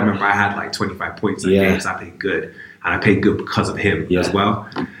because I remember I had like 25 points in games. I played good, and I played good because of him as well.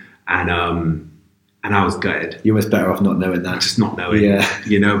 And I was gutted. You were better off not knowing that. Just not knowing,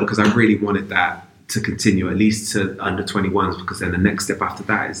 you know, because I really wanted that to continue at least to under 21s, because then the next step after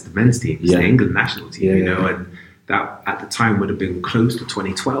that is the men's team, it's the England national team, you know, and that at the time would have been close to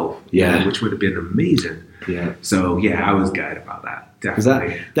 2012, you know, which would have been amazing. Yeah. So I was gutted about that.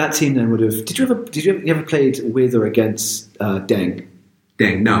 Definitely. That team then would have. Did you ever played with or against Deng?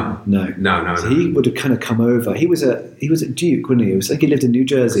 Deng, no. So he would have kind of come over. He was at Duke, wasn't he? It was like he lived in New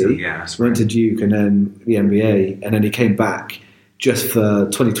Jersey. So, went to Duke and then the NBA, and then he came back just for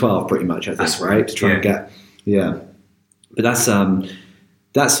 2012, pretty much. I think that's right to try and get. But that's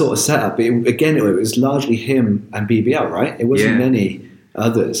that sort of setup. It was largely him and BBL, right? It wasn't many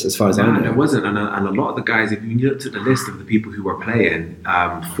others, as far as I know. It wasn't, and a lot of the guys, if you looked at the list of the people who were playing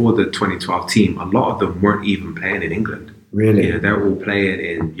for the 2012 team, a lot of them weren't even playing in England. Really? You know, they're all playing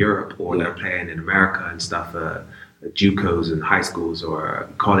in Europe, or they're playing in America and stuff, JUCOs and high schools or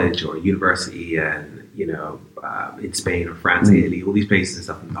college or university, and you know, in Spain or France, Italy, all these places and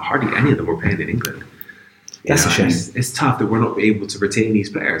stuff. Hardly any of them were playing in England. That's a shame. It's tough that we're not able to retain these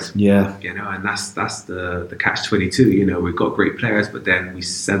players. Yeah. And that's the catch-22. We've got great players, but then we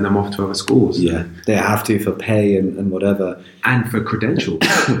send them off to other schools. Yeah, they have to for pay and whatever. And for credentials.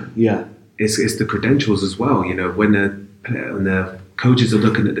 Yeah. It's the credentials as well. When the coaches are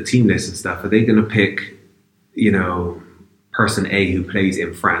looking at the team list and stuff, are they going to pick, person A who plays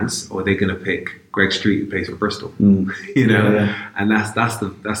in France, or are they going to pick Greg Street who plays for Bristol? Yeah. And that's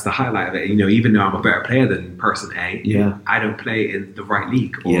the highlight of it. Even though I'm a better player than person A, I don't play in the right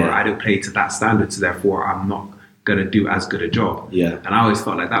league, or I don't play to that standard, so therefore I'm not going to do as good a job. Yeah. And I always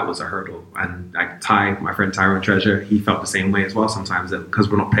felt like that was a hurdle. And like my friend Tyrone Treasure, he felt the same way as well sometimes, that because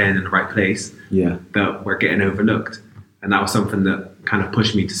we're not playing in the right place, that we're getting overlooked. And that was something that kind of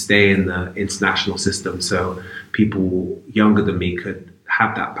pushed me to stay in the international system, so people younger than me could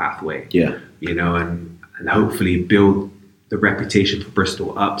have that pathway. And hopefully build the reputation for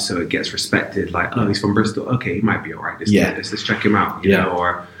Bristol up so it gets respected. Like, oh, he's from Bristol. Okay, he might be all right. Let's check him out.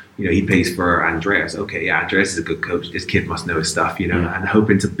 Or he plays for Andreas. Okay, Andreas is a good coach. This kid must know his stuff. And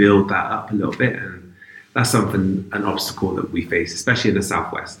hoping to build that up a little bit. And that's an obstacle that we face, especially in the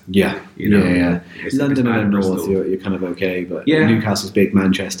southwest. Yeah. London and the north, you're kind of okay, but Newcastle's big,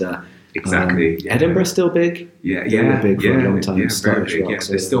 Manchester. Exactly. Edinburgh's still big. They were big for a long time. Scottish rock.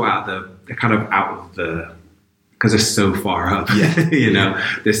 They're still they're kind of out of the, because they're so far up.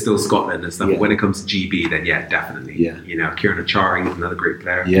 They're still Scotland and stuff. But when it comes to GB, then definitely. Kieran Achari is another great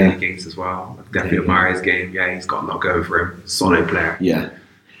player. Playing against as well. Definitely admire his game. He's got a lot going for him. Solid player. Yeah.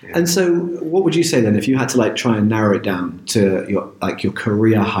 And so, what would you say then if you had to try and narrow it down to your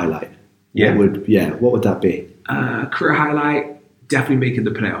career highlight? What would that be? Career highlight, definitely making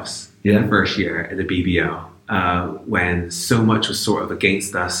the playoffs in the first year in the BBL, when so much was sort of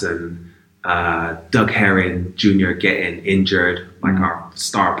against us, and Doug Herring Jr. getting injured, our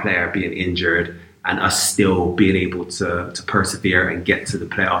star player being injured, and us still being able to persevere and get to the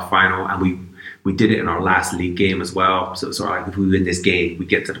playoff final. And we did it in our last league game as well. So it's sort of like, if we win this game, we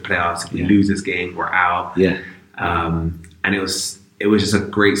get to the playoffs. If we lose this game, we're out. And it was just a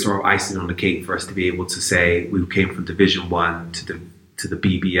great sort of icing on the cake for us to be able to say we came from Division 1 to the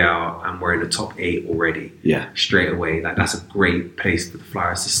BBL, and we're in the top 8 already. Straight away. That's a great place for the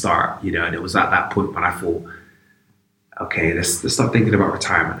Flyers to start. And it was at that point when I thought, okay, let's start thinking about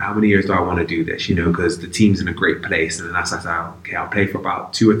retirement. How many years do I want to do this? Because the team's in a great place. And then I said, okay, I'll play for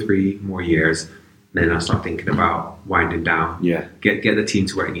about 2 or 3 more years. Then I'll start thinking about winding down. Get the team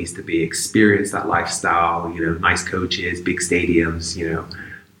to where it needs to be. Experience that lifestyle. Nice coaches, big stadiums.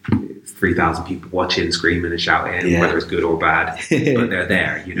 3,000 people watching, screaming and shouting, whether it's good or bad. But they're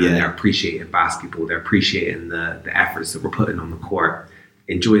there. They're appreciating basketball. They're appreciating the efforts that we're putting on the court.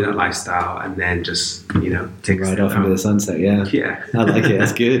 Enjoy that lifestyle, and then just take right off into the sunset. I like it.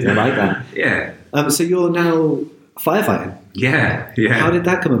 That's good. I like that. So you're now firefighting. How did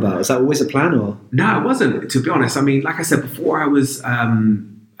that come about? Was that always a plan, or? No, it wasn't, to be honest. I mean, like I said before, I was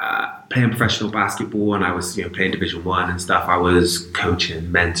playing professional basketball, and I was playing Division 1 and stuff. I was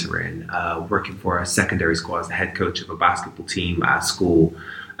coaching, mentoring, working for a secondary school as the head coach of a basketball team at school.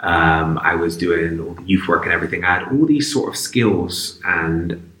 I was doing all the youth work and everything. I had all these sort of skills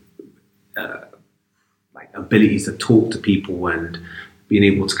and abilities to talk to people, and being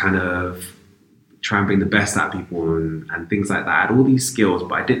able to kind of try and bring the best out of people and things like that. I had all these skills,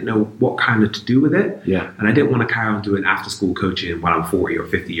 but I didn't know what kind of to do with it. And I didn't want to carry on doing after school coaching when I'm 40 or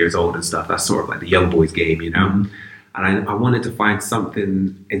 50 years old and stuff. That's sort of like the young boys game, And I wanted to find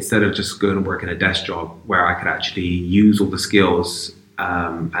something, instead of just going and working a desk job, where I could actually use all the skills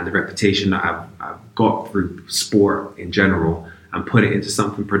and the reputation that I've got through sport in general, and put it into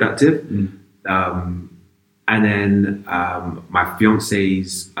something productive. And then my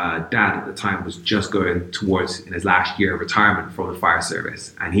fiance's dad at the time was just going towards in his last year of retirement from the fire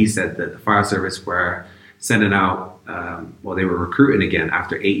service. And he said that the fire service were sending out, they were recruiting again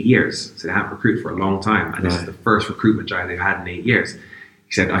after 8 years. So they hadn't recruited for a long time. And this is the first recruitment drive they've had in 8 years.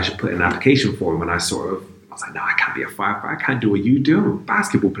 He said, I should put in an application form. And I was like, no, I can't be a firefighter. I can't do what you do. I'm a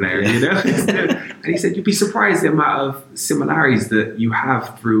basketball player, And he said, you'd be surprised the amount of similarities that you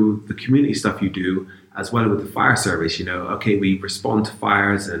have through the community stuff you do, as well with the fire service. Okay, we respond to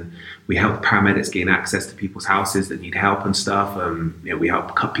fires, and we help paramedics gain access to people's houses that need help and stuff. We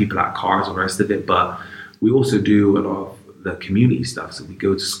help cut people out of cars and the rest of it. But we also do a lot of the community stuff. So we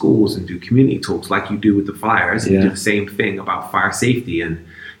go to schools and do community talks like you do with the fires, and do the same thing about fire safety. And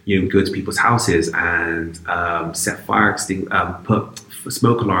go to people's houses and set put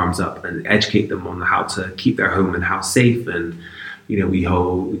smoke alarms up and educate them on how to keep their home and house safe, and we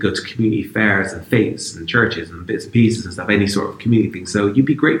go to community fairs and fetes and churches and bits and pieces and stuff, any sort of community thing. So you'd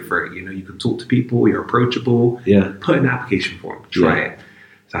be great for it. You can talk to people, you're approachable. Yeah. Put in an application form, try it.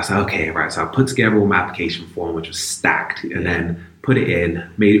 So I said, okay, right. So I put together all my application form, which was stacked, and then put it in,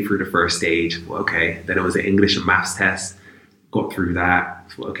 made it through the first stage. Well, okay. Then it was an English and maths test. Got through that.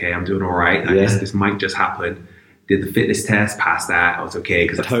 Thought, okay, I'm doing all right. I guess this might just happen. Did the fitness test, passed that. I was okay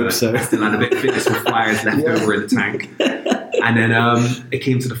because I still had a bit of fitness with flyers left over in the tank. And then it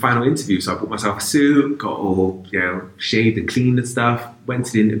came to the final interview. So I bought myself a suit, got all shaved and cleaned and stuff. Went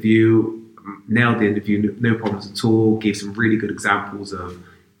to the interview, nailed the interview, no problems at all. Gave some really good examples of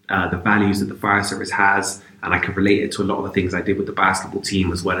the values that the fire service has, and I can relate it to a lot of the things I did with the basketball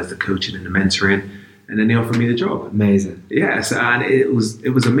team, as well as the coaching and the mentoring. And then they offered me the job. Amazing. Yeah, and it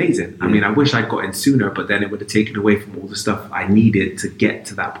was amazing. I mean, I wish I'd got in sooner, but then it would have taken away from all the stuff I needed to get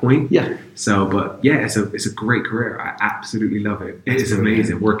to that point. Yeah. So, but yeah, it's a great career. I absolutely love it. It is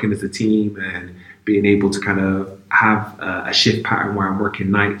amazing working as a team and being able to kind of have a shift pattern where I'm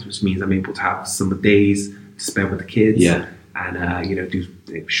working nights, which means I'm able to have some days to spend with the kids. Yeah. And do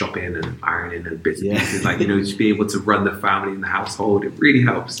shopping and ironing and bits and pieces, just be able to run the family and the household. It really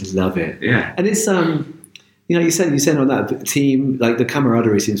helps. Love it. Yeah. And it's you said on that team, like the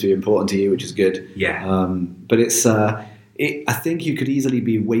camaraderie seems to be important to you, which is good. Yeah. But it's I think you could easily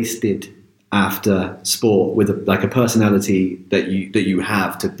be wasted after sport with a personality that you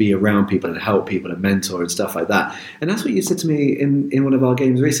have to be around people and help people and mentor and stuff like that. And that's what you said to me in one of our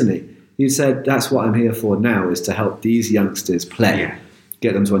games recently. You said, that's what I'm here for now, is to help these youngsters play,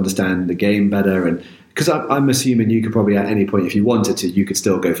 get them to understand the game better. And because I'm assuming you could probably at any point, if you wanted to, you could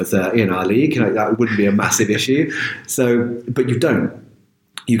still go for 30 in our league. That wouldn't be a massive issue. So, but you don't.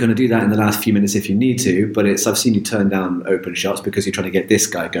 You're going to do that in the last few minutes if you need to, but I've seen you turn down open shots because you're trying to get this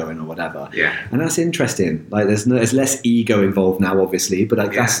guy going or whatever. Yeah. And that's interesting. Like there's less ego involved now, obviously,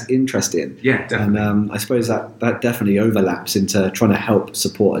 but that's interesting. Yeah, definitely. And I suppose that definitely overlaps into trying to help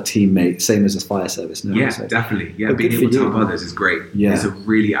support a teammate, same as a fire service now. Yeah, so. Definitely. Yeah, but being able to help others is great. Yeah.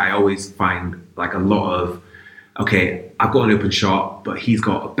 I always find like a lot of, okay, I've got an open shot, but he's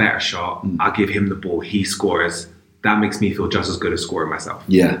got a better shot. I'll give him the ball, he scores. That makes me feel just as good as scoring myself.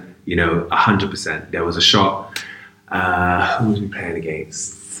 Yeah. 100%. There was a shot. Who was we playing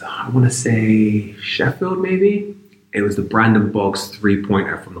against? I want to say Sheffield, maybe. It was the Brandon Boggs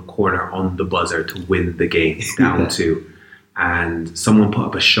 3-pointer from the corner on the buzzer to win the game down 2. And someone put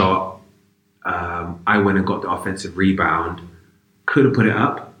up a shot. I went and got the offensive rebound. Could have put it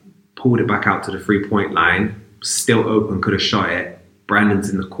up. Pulled it back out to the 3-point line. Still open. Could have shot it. Brandon's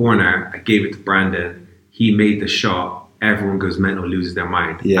in the corner. I gave it to Brandon. He made the shot. Everyone goes mental, loses their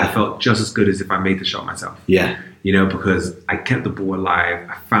mind. Yeah. I felt just as good as if I made the shot myself. Yeah. Because I kept the ball alive.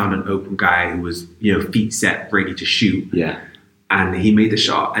 I found an open guy who was, feet set, ready to shoot. Yeah. And he made the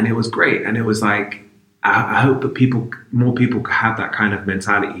shot, and it was great. And it was like, I hope that more people have that kind of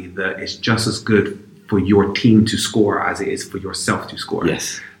mentality that it's just as good for your team to score as it is for yourself to score.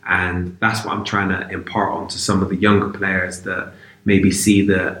 Yes. And that's what I'm trying to impart onto some of the younger players that maybe see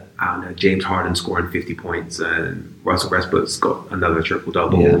that, James Harden scoring 50 points and Russell Westbrook's got another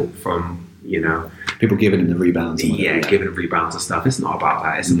triple-double from, people giving him the rebounds. Giving him rebounds and stuff. It's not about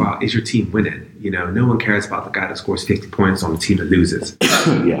that. It's about, is your team winning? No one cares about the guy that scores 50 points on a team that loses.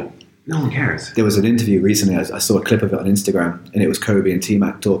 Yeah. No one cares. There was an interview recently, I saw a clip of it on Instagram, and it was Kobe and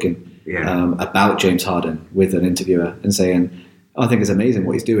T-Mac talking about James Harden with an interviewer and saying, I think it's amazing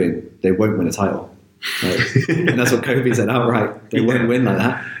what he's doing. They won't win a title. Right? And that's what Kobe said outright. They won't win like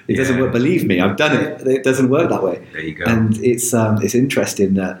that. It doesn't work. Believe me, I've done it. It doesn't work that way. There you go. And it's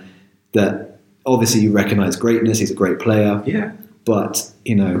interesting that obviously you recognise greatness. He's a great player. Yeah. But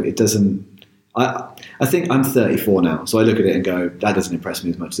it doesn't. I think I'm 34 now, so I look at it and go, that doesn't impress me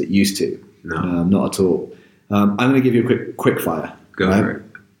as much as it used to. No, not at all. I'm going to give you a quick fire. Go for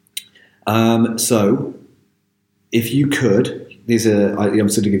it. So, if you could, I'm going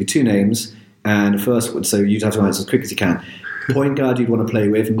to give you 2 names. And the first one, so you'd have to answer as quick as you can. Point guard you'd want to play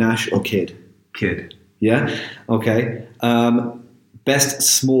with, Nash or Kidd? Kidd. Yeah? Okay. Best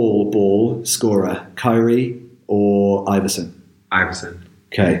small ball scorer, Kyrie or Iverson? Iverson.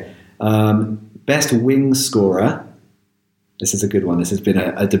 Okay. Best wing scorer, this is a good one. This has been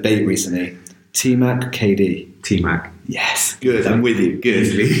a debate recently. T-Mac, KD? T-Mac. Yes, good. I'm with you. Good.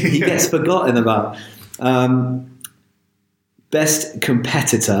 He gets forgotten about. Best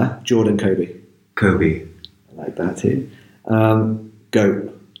competitor, Jordan, Kobe? Kobe. I like that too.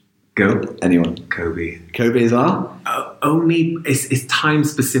 GOAT? Anyone? Kobe. Kobe as well? Only, it's time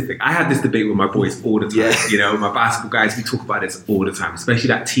specific. I had this debate with my boys all the time. Yeah. My basketball guys, we talk about this all the time, especially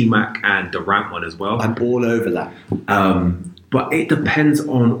that T-Mac and Durant one as well. I'm all over that. But it depends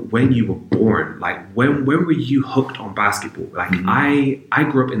on when you were born. Like when were you hooked on basketball? Like I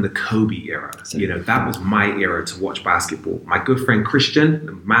grew up in the Kobe era. You know, that was my era to watch basketball. My good friend Christian,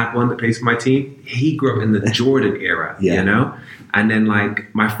 the mad one that plays for my team, he grew up in the Jordan era, you know? And then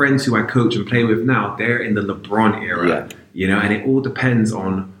like my friends who I coach and play with now, they're in the LeBron era, you know? And it all depends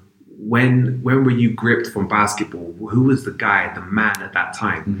on when were you gripped from basketball? Who was the guy, the man at that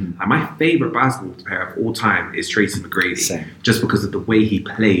time? And my favorite basketball player of all time is Tracy McGrady, just because of the way he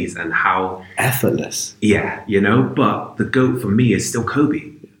plays and how effortless. Yeah, you know. But the GOAT for me is still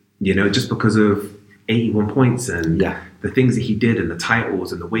Kobe, you know, just because of 81 points and the things that he did and the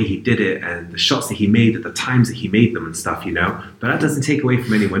titles and the way he did it and the shots that he made at the times that he made them and stuff, you know. But that doesn't take away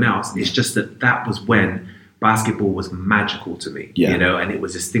from anyone else. It's just that was when basketball was magical to me, you know, and it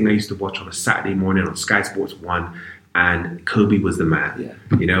was this thing I used to watch on a Saturday morning on Sky Sports 1, and Kobe was the man,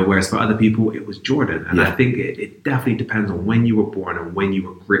 you know, whereas for other people, it was Jordan. And I think it definitely depends on when you were born and when you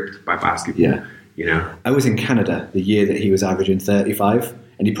were gripped by basketball, you know. I was in Canada the year that he was averaging 35,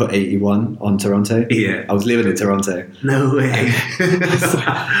 and he put 81 on Toronto. I was living in Toronto. No way.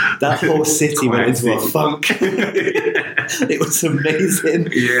 That whole city went into a funk. It was amazing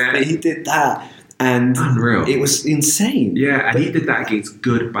that he did that. And unreal. It was insane. Yeah, and he did that against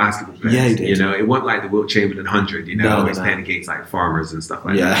good basketball players. Yeah, he did. You know, it wasn't like the Wilt Chamberlain 100, you know, he's playing against like farmers and stuff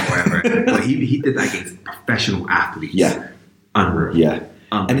like that, or whatever. But he did that against professional athletes. Unreal.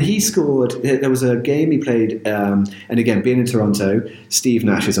 And he scored, there was a game he played, and again, being in Toronto, Steve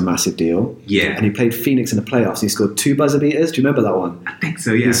Nash is a massive deal. And he played Phoenix in the playoffs. He scored 2 buzzer beaters. Do you remember that one? I think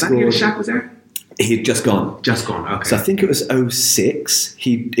so, yeah. Is that the year Shaq was there? He'd just gone. Okay. So I think it was 06.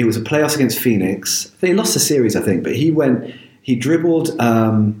 It was a playoffs against Phoenix. I think he lost the series, I think. But he dribbled,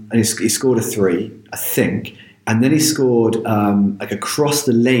 and he scored a 3, I think. And then he scored like across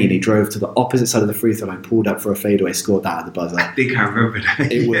the lane. He drove to the opposite side of the free throw line, pulled up for a fadeaway, scored that at the buzzer. I think I remember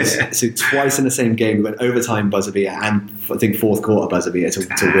that. It was so twice in the same game. We went overtime buzzer beater and I think fourth quarter buzzer beater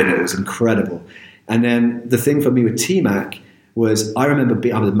to win it. It was incredible. And then the thing for me with T-Mac was I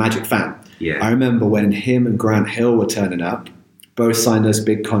was a Magic fan. I remember when him and Grant Hill were turning up, both signed those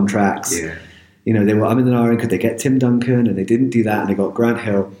big contracts. You know, they were in the iron. Could they get Tim Duncan? And they didn't do that. And they got Grant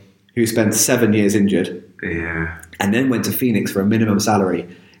Hill, who spent 7 years injured. And then went to Phoenix for a minimum salary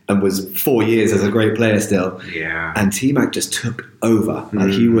and was 4 years as a great player still. And T-Mac just took over. Like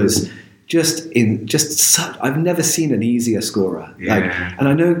he was I've never seen an easier scorer. And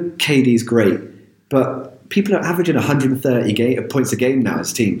I know KD's great, but people are averaging 130 points a game now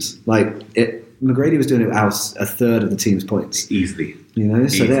as teams. McGrady was doing it out a third of the team's points. Easily. You know,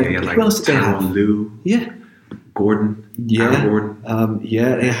 so who else did they have? Lou. Gordon. Gordon.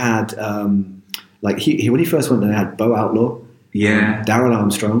 They had, when he first went there, they had Bo Outlaw. Darryl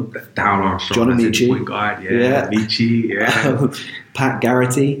Armstrong. John Amici. Point guard, Amici, Pat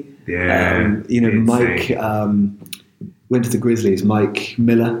Garrity. Mike, went to the Grizzlies, Mike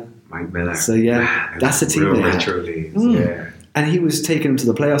Miller. So that's a team. Real retro leagues. And he was taking them to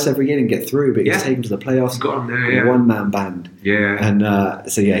the playoffs every year and get through, but he was taking them to the playoffs. Got him there, one-man band. And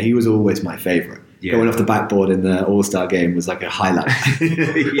he was always my favourite. Going off the backboard in the All-Star game was like a highlight.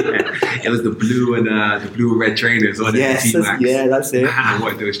 It was the blue and red trainers on that's it. Man, I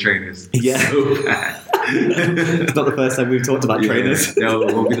wanted those trainers. So bad. It's not the first time we've talked about trainers. No,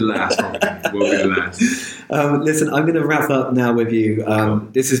 it won't be the last. Listen, I'm going to wrap up now with you.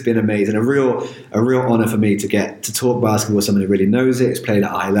 This has been amazing. A real honour for me to get to talk basketball with someone who really knows it, has played at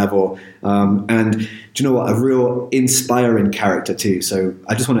a high level, and do you know what? A real inspiring character too. So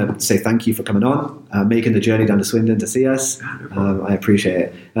I just want to say thank you for coming on, making the journey down to Swindon to see us. I appreciate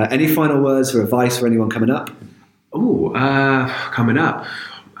it. Any final words or advice for anyone coming up? Coming up.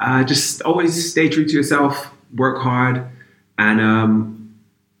 Just always stay true to yourself, work hard, and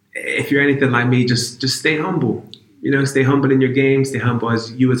if you're anything like me, just stay humble. You know, stay humble in your game, stay humble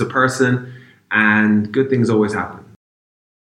as you as a person, and good things always happen.